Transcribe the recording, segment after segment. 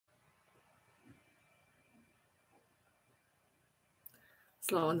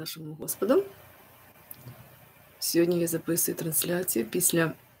Слава нашому Господу! Сьогодні я записую трансляцію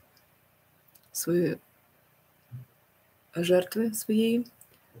після своєї жертви своєї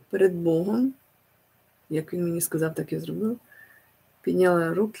перед Богом. Як він мені сказав, так я зробила.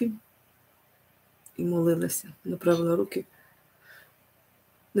 Підняла руки і молилася. Направила руки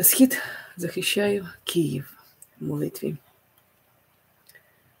на схід, захищаю Київ в молитві.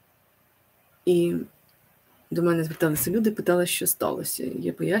 І до мене зверталися люди, питали, що сталося.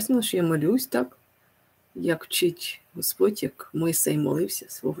 Я пояснила, що я молюсь так, як вчить Господь, як Мойсей молився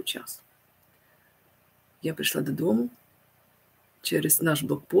свого часу. Я прийшла додому, через наш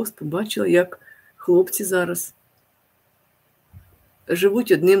блокпост побачила, як хлопці зараз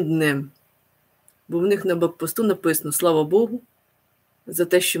живуть одним днем. Бо в них на блокпосту написано: слава Богу, за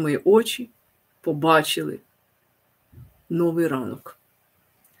те, що мої очі побачили новий ранок.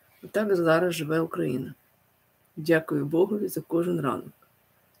 Отак зараз живе Україна. Дякую Богові за кожен ранок.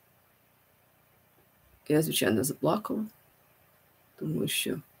 Я, звичайно, заплакала, тому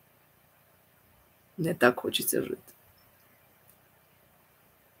що не так хочеться жити.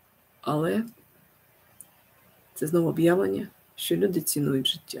 Але це знову об'явлення, що люди цінують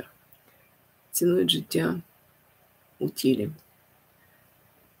життя. Цінують життя у тілі.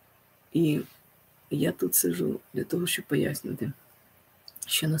 І я тут сиджу для того, щоб пояснити,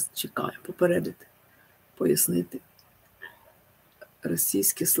 що нас чекає, попередити, пояснити.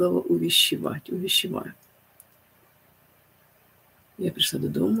 Російське слово увіщувати, увіщуваю. Я прийшла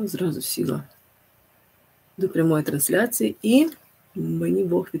додому, зразу сіла до прямої трансляції, і мені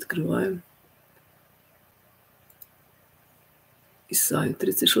Бог відкриває Ісаю,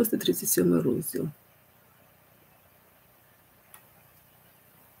 36-37 розділ.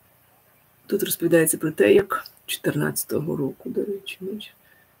 Тут розповідається про те, як 14-го року, до речі,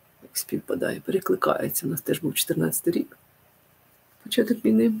 як співпадає, перекликається. У нас теж був 14-й рік, початок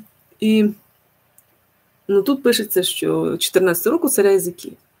війни. І тут пишеться, що 14-го року царя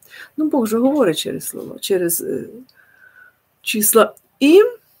Єзикія. Бог же говорить через слова, через числа. І,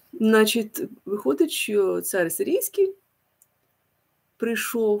 значить, виходить, що цар сирійський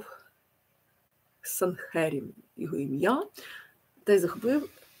прийшов Санхерів, його ім'я, та й захопив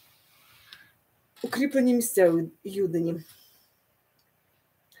укріплені місця в Юдині.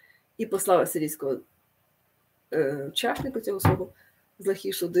 І послав сирійського чахника цього свого з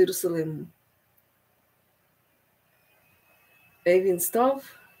Лахішу до Єрусалиму. І він став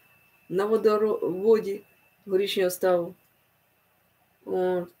на водоводі горішнього ставу.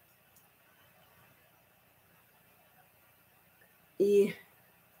 І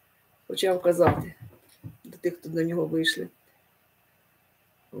почав казати до тих, хто до нього вийшли.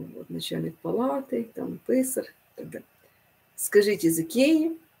 Начальник палати, там писар, так далі. Скажіть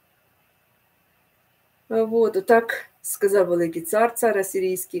Єзикії. Отак сказав великий цар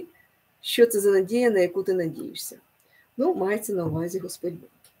асирійський, що це за надія, на яку ти надієшся. Мається на увазі Господь Бог.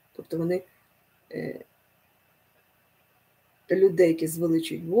 Тобто вони людей, які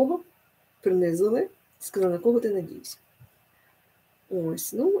звеличують Бога, принизили, сказали, на кого ти надієшся.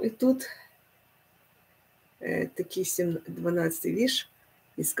 І тут такий 12-й вірш,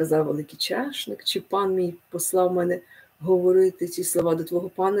 і сказав великий чашник, чи пан мій послав мене говорити ці слова до твого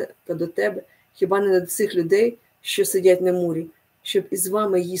пана та до тебе, хіба не до цих людей, що сидять на мурі, щоб із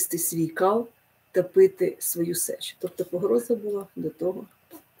вами їсти свій кал та пити свою сечу. Тобто погроза була до того,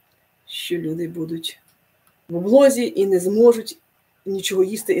 що люди будуть в облозі і не зможуть нічого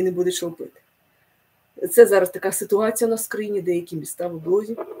їсти і не будуть що пити. Це зараз така ситуація у нас в країні, деякі міста в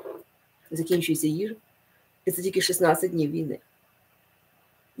облозі, закінчується їжа, і це тільки 16 днів війни.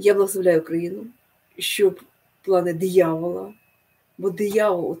 Я благословляю Україну, щоб плани диявола, бо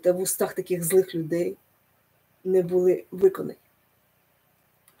диявол в устах таких злих людей не були виконані.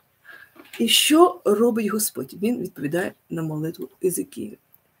 І що робить Господь? Він відповідає на молитву Єзикії.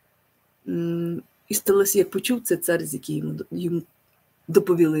 І сталося, як почув це цар Єзикій, йому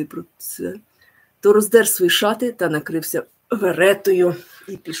доповіли про це, то роздер свої шати та накрився веретою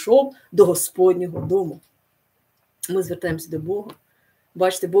і пішов до Господнього дому. Ми звертаємося до Бога.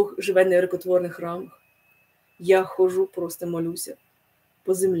 Бачите, Бог живе на рукотворних храмах. Я ходжу, просто молюся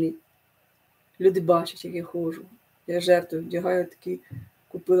по землі. Люди бачать, як я ходжу. Я жертвую, вдягаю такі,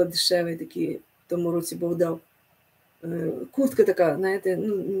 купила дешевий такий, в тому році Бог дав. Куртка така, знаєте,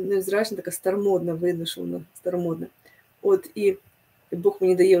 невзрачна, така старомодна, видно, що вона старомодна. І Бог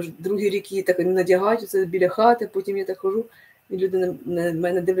мені дає вже другий рік її так надягають, це біля хати, потім я так ходжу, і люди на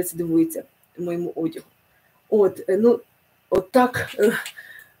мене дивляться, дивуються моєму одягу. Так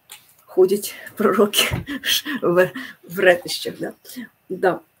ходять пророки в ретищах.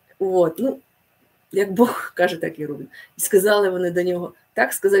 Як Бог каже, так і роблю. І сказали вони до нього: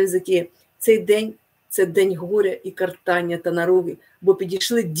 Так сказав Єзикія, цей день – це день горя і картання та наруги, бо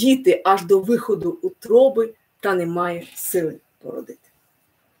підійшли діти аж до виходу утроби, та немає сили породити.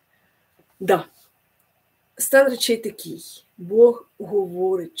 Да, стан речей такий. Бог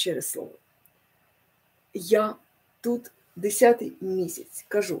говорить через слово. Я тут 10-й місяць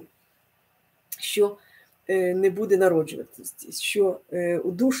кажу, що не буде народжуватися, що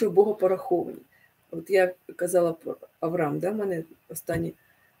у душу Бога пораховані. От я казала про Авраам, да, в мене остання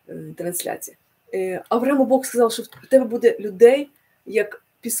трансляція. Аврааму Бог сказав, що в тебе буде людей, як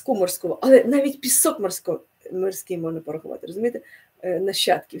піску морського, але навіть пісок морський можна порахувати, розумієте?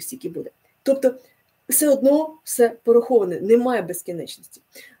 Нащадків стільки буде. Тобто все одно все пораховане, немає безкінечності.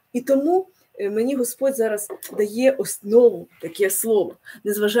 І тому мені Господь зараз дає основу, таке слово,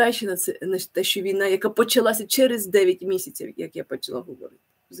 незважаючи на те, що війна, яка почалася через 9 місяців, як я почала говорити.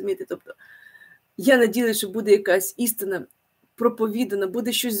 Розумієте? Тобто я надіюся, що буде якась істина проповідана,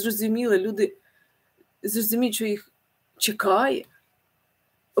 буде щось зрозуміле, люди зрозуміють, що їх чекає,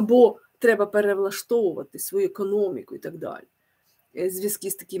 бо треба перевлаштовувати свою економіку і так далі, зв'язки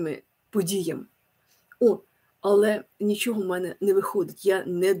з такими подіями. Але нічого в мене не виходить, я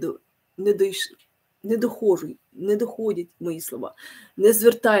не доходять мої слова, не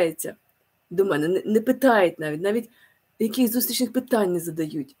звертаються до мене, не питають навіть якихось зустрічних питань не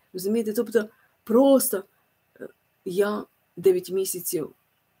задають. Розумієте? Тобто просто я 9 місяців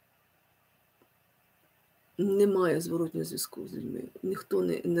не маю зворотнього зв'язку з людьми, ніхто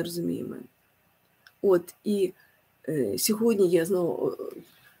не розуміє мене. І сьогодні я знову,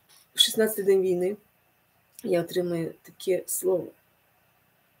 в 16-й день війни, я отримую таке слово.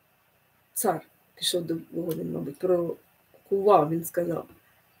 Цар пішов до вогонь, мабуть, пророкував, він сказав.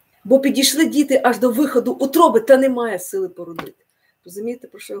 Бо підійшли діти аж до виходу утроби, та немає сили породити. Розумієте,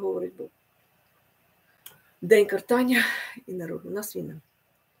 про що говорить Бог? День картання і народу. У нас війна.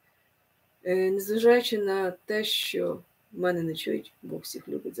 Незважаючи на те, що мене не чують, Бог всіх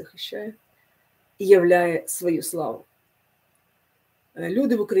любить, захищає і являє свою славу.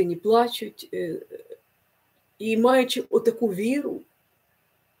 Люди в Україні плачуть, і маючи отаку віру,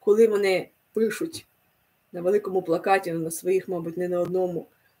 коли вони пишуть на великому плакаті, на своїх, мабуть, не на одному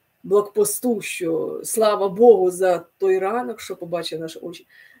блокпосту, що слава Богу за той ранок, що побачив наші очі,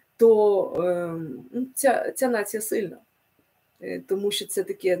 то ця нація сильна. Тому що це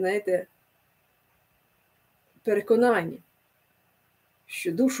таке, знаєте, переконання,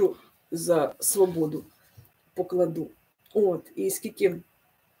 що душу за свободу покладу. І скільки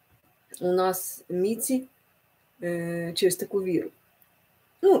у нас міці через таку віру.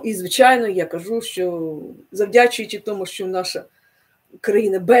 І, звичайно, я кажу, що завдячуючи тому, що наша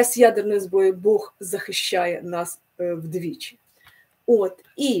країна без ядерної зброї, Бог захищає нас вдвічі.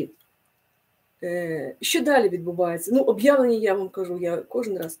 І що далі відбувається? Об'явлення, я вам кажу, я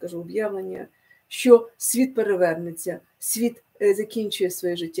кожен раз кажу об'явлення, що світ перевернеться, світ закінчує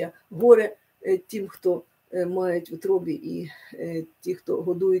своє життя. Горе тим, хто мають в утробі, і ті, хто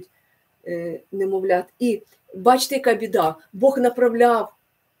годують немовлят. І бачите, яка біда. Бог направляє,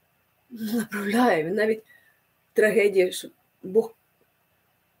 він навіть трагедія, що Бог,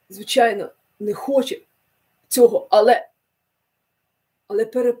 звичайно, не хоче цього, але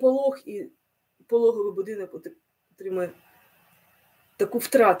переполох і пологовий будинок отримує таку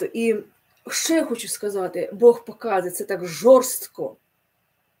втрату. І що я хочу сказати, Бог показує це так жорстко,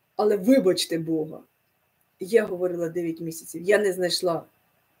 але вибачте Бога. Я говорила 9 місяців, я не знайшла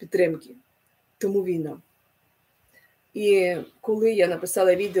підтримки, тому війна. І коли я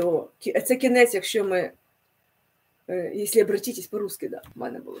написала відео, це кінець, якщо обратитесь по-русски, да, в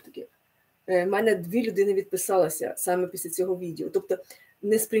мене було таке. В мене 2 людини відписалися саме після цього відео. Тобто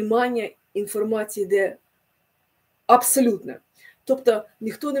несприймання інформації йде абсолютне. Тобто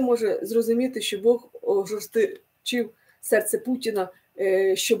ніхто не може зрозуміти, що Бог ожорсточив серце Путіна,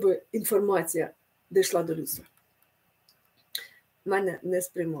 щоб інформація дійшла до людства. Мене не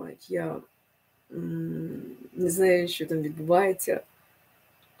сприймають. Я не знаю, що там відбувається,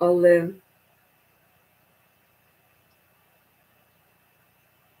 але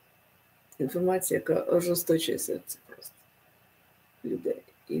інформація, яка ожорсточує серце просто людей.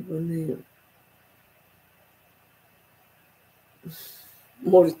 І вони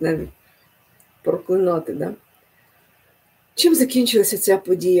можуть навіть проклинати, да? Чим закінчилася ця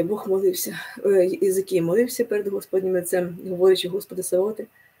подія? Бог молився, Єзикій молився перед Господнім Отцем, говорячи: Господи Савоти,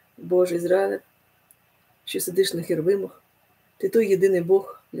 Боже Ізраїля, що сидиш на херувимах, ти той єдиний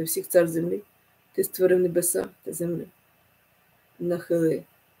Бог для всіх цар землі, ти створив небеса та землю. Нахили,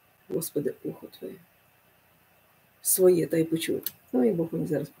 Господи, ухо Твоє своє та й почуй. І Бог мені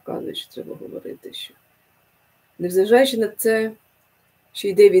зараз показує, що треба говорити, що незважаючи на це, що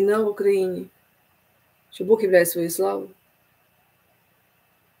йде війна в Україні, що Бог являє свою славу.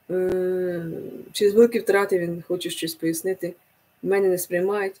 Через великі втрати він хоче щось пояснити. Мене не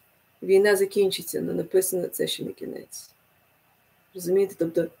сприймають. Війна закінчиться, але написано, це ще не кінець. Розумієте?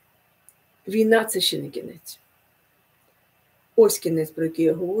 Тобто війна – це ще не кінець. Ось кінець, про який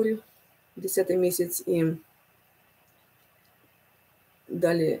я говорю. 10-й місяць і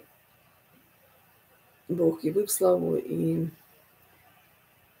далі Бог явив славу, і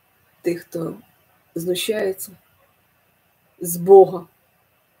тих, хто знущається з Бога,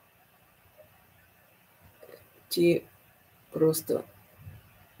 ті просто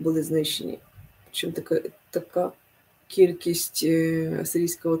були знищені. Причому така кількість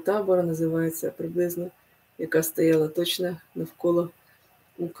сирійського табору називається приблизно, яка стояла точно навколо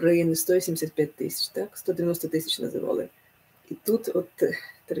України, 185 тисяч, так? 190 тисяч називали. І тут от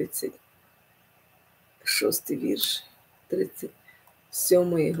 36-й вірш,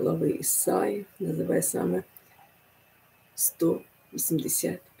 37 глави Ісаї називає саме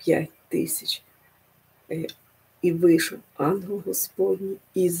 185 тисяч. І вийшов ангел Господній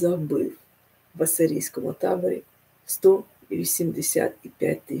і забив в асирійському таборі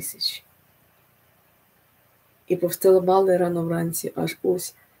 185 тисяч. І повставали рано вранці, аж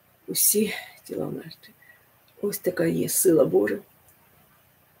ось усі тіла мертві. Ось така є сила Божа.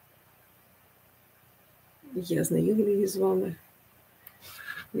 Я знайомлю її з вами.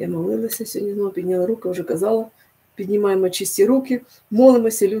 Я молилася сьогодні, знову підняла руки, вже казала. Піднімаємо чисті руки,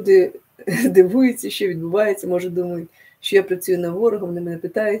 молимося, люди дивуються, що відбувається, може думають, що я працюю на ворога, вони мене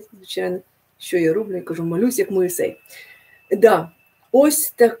питають, звичайно, що я роблю, я кажу, молюсь, як Моїсей. Да,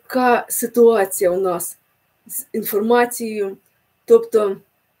 ось така ситуація у нас з інформацією, тобто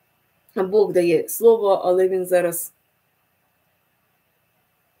Бог дає слово, але він зараз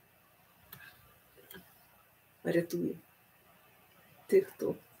рятує тих,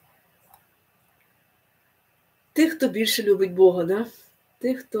 хто більше любить Бога, да?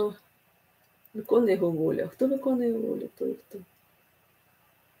 Тих, хто виконує його волю. А хто виконує його волю? Той, хто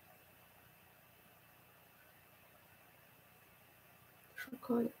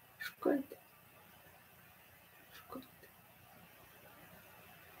шукайте. Шукайте.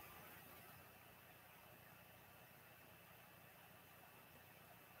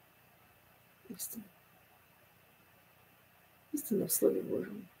 Істина. Істина в Слові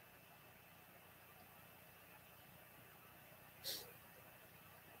Божому.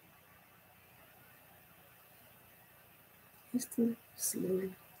 Істина в Слові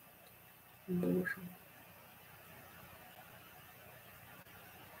Божому.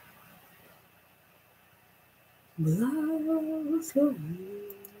 Благослови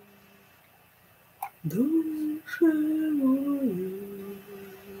душе мою,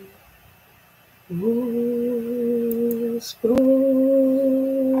 Господи,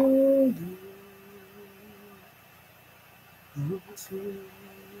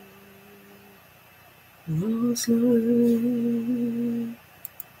 благослови,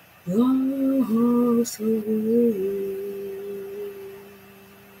 благослови,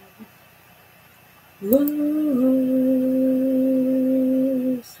 благослови,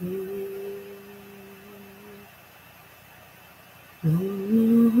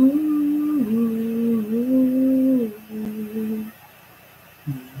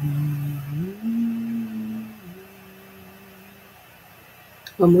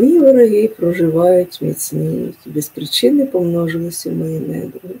 а мої вороги проживають, міцніють, без причини помножилися мої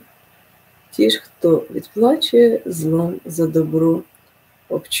недруги. Ті ж, хто відплачує злом за добро,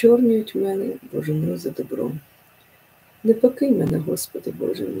 обчорнюють мене божину за добром. Не покинь мене, Господи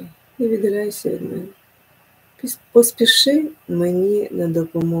Боже мій, не віддаляйся від мене. Поспіши мені на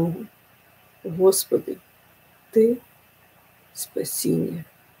допомогу. Господи, Ти спасіння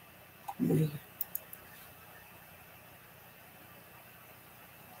моє.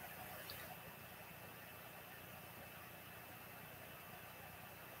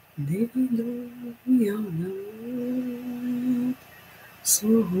 Не віду я в намет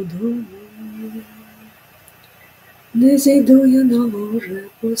свого дому, не зійду я на ложе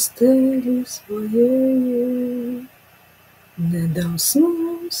постелі своєї, не дам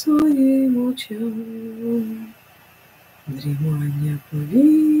сну своїм очам, дрімання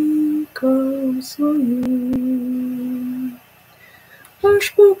повікам своїм, аж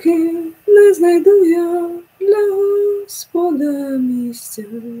поки не знайду я для Господа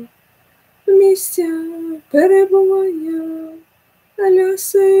місця перебування для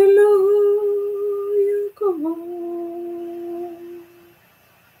сильного якого.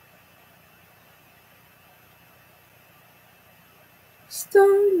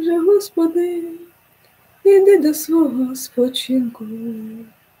 Стань же, Господи, Іди до свого спочинку,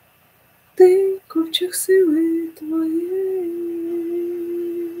 ти ковчег сили твоєї.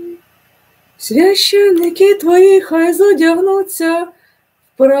 Священники твої хай зодягнуться в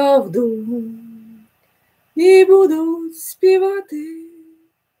правду і будуть співати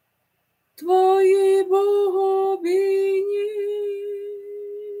твої богобійні.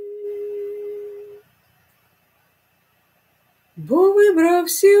 Бо вибрав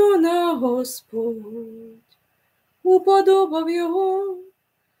Сіона Господь, уподобав його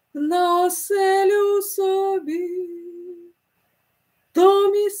на оселю собі,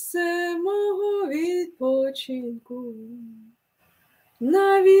 то місце мого відпочинку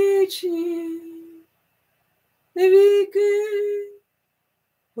на вічні віки.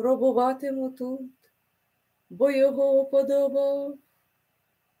 Пробуватиму тут, бо його уподобав,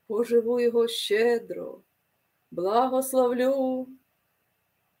 поживу його щедро, благословлю,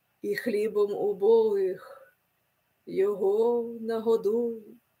 і хлібом убогих його нагодую.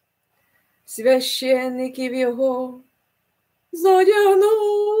 Священників його зодягну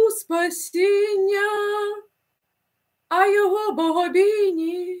у спасіння, а його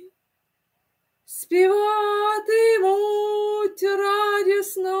богобійні співатимуть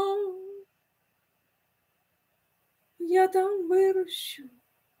радісно. Я там вирощу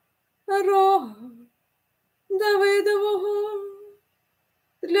рога Давидового,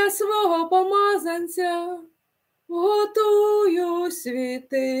 для свого помазанця готую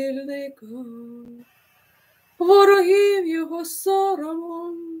світильника. Ворогів його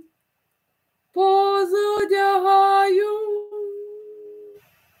соромом позодягаю,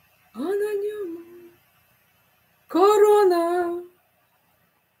 а на ньому корона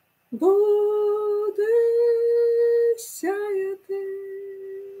буде сяяти.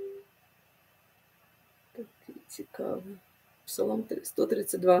 Такий цікавий. Псалом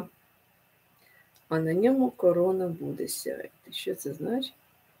 132. А на ньому корона буде сяяти. Що це значить?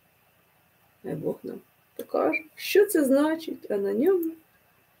 Хай Бог нам покаже, що це значить, а на ньому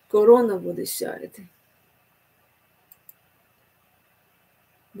корона буде сяяти.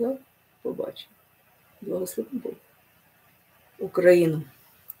 До побачення. Благослови Бог Україну.